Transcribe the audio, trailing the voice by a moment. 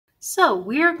So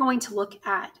we're going to look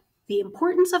at the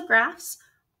importance of graphs,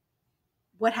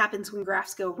 what happens when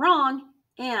graphs go wrong,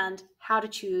 and how to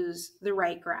choose the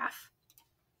right graph.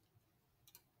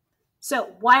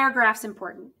 So why are graphs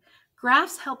important?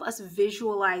 Graphs help us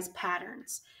visualize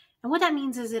patterns. And what that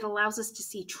means is it allows us to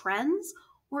see trends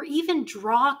or even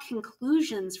draw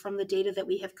conclusions from the data that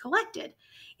we have collected.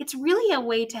 It's really a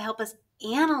way to help us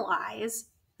analyze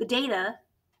the data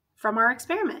from our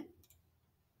experiment.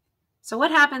 So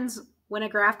what happens when a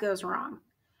graph goes wrong?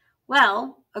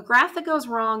 Well, a graph that goes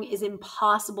wrong is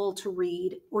impossible to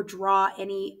read or draw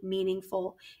any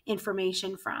meaningful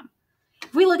information from.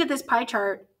 If we look at this pie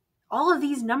chart, all of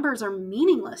these numbers are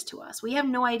meaningless to us. We have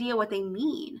no idea what they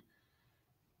mean.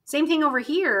 Same thing over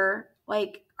here,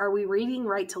 like, are we reading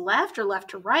right to left or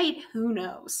left to right? Who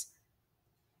knows?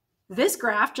 This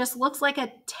graph just looks like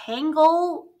a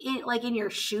tangle in your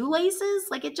shoelaces.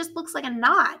 Like, it just looks like a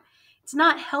knot. It's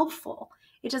not helpful.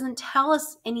 It doesn't tell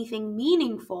us anything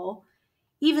meaningful,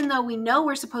 even though we know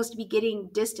we're supposed to be getting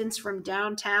distance from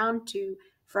downtown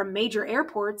from major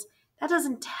airports. That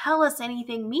doesn't tell us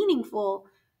anything meaningful.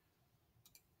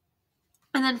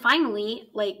 And then finally,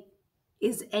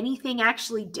 is anything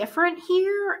actually different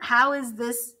here? How is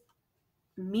this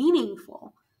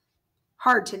meaningful?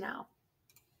 Hard to know.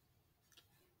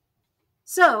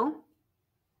 So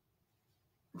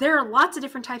there are lots of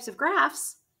different types of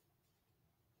graphs,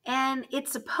 and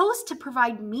it's supposed to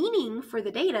provide meaning for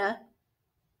the data.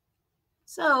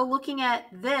 So looking at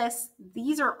this,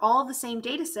 these are all the same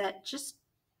data set, just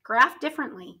graphed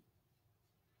differently.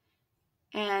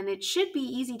 And it should be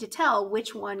easy to tell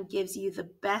which one gives you the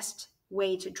best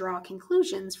way to draw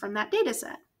conclusions from that data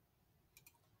set.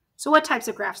 So what types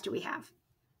of graphs do we have?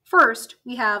 First,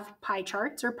 we have pie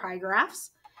charts or pie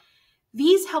graphs.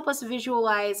 These help us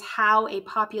visualize how a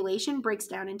population breaks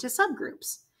down into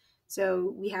subgroups.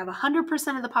 So we have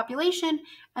 100% of the population,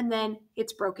 and then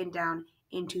it's broken down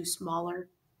into smaller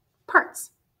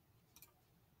parts.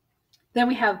 Then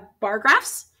we have bar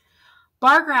graphs.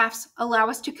 Bar graphs allow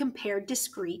us to compare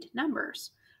discrete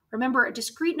numbers. Remember, a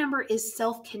discrete number is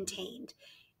self-contained.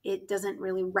 It doesn't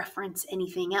really reference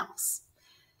anything else.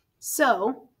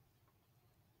 So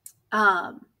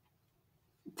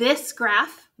this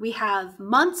graph, we have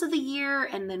months of the year,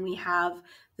 and then we have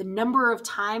the number of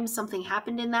times something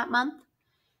happened in that month.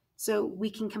 So we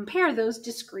can compare those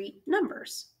discrete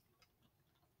numbers.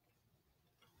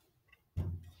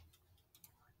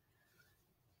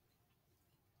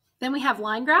 Then we have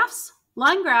line graphs.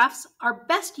 Line graphs are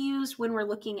best used when we're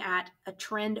looking at a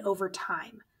trend over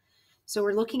time. So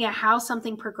we're looking at how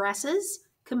something progresses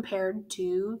compared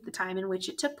to the time in which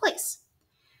it took place.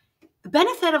 The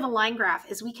benefit of a line graph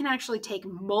is we can actually take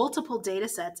multiple data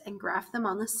sets and graph them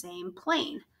on the same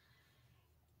plane.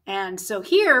 And so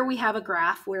here we have a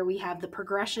graph where we have the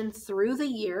progression through the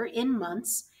year in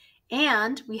months,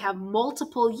 and we have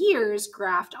multiple years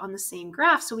graphed on the same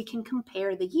graph so we can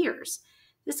compare the years.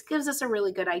 This gives us a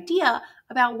really good idea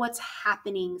about what's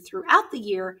happening throughout the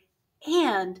year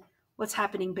and what's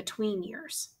happening between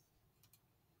years.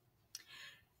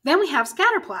 Then we have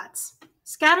scatter plots.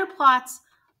 Scatter plots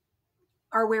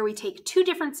are where we take two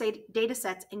different data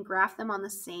sets and graph them on the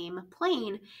same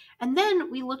plane, and then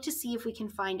we look to see if we can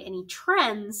find any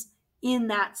trends in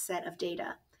that set of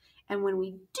data. And when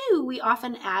we do, we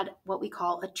often add what we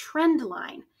call a trend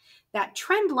line. That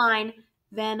trend line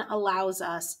then allows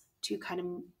us to kind of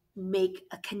make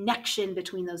a connection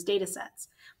between those data sets.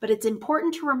 But it's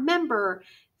important to remember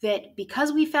that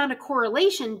because we found a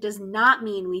correlation does not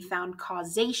mean we found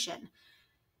causation.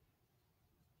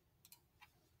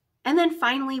 And then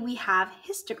finally, we have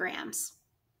histograms.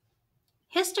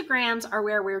 Histograms are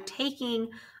where we're taking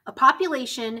a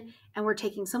population and we're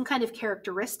taking some kind of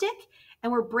characteristic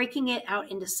and we're breaking it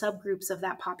out into subgroups of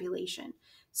that population.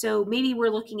 So maybe we're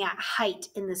looking at height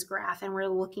in this graph, and we're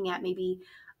looking at maybe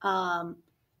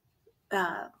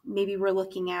we're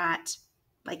looking at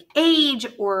like age,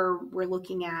 or we're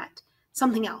looking at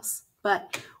something else.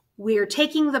 But we're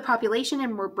taking the population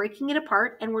and we're breaking it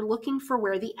apart, and we're looking for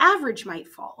where the average might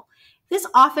fall. This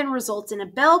often results in a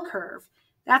bell curve.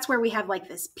 That's where we have like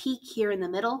this peak here in the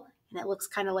middle, and it looks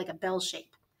kind of like a bell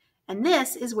shape. And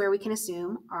this is where we can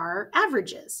assume our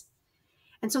averages.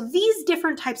 And so these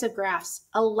different types of graphs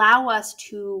allow us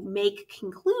to make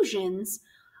conclusions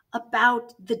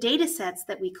about the data sets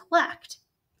that we collect.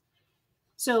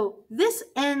 So this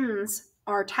ends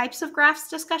our types of graphs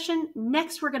discussion.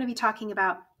 Next, we're going to be talking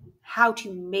about how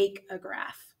to make a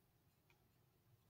graph.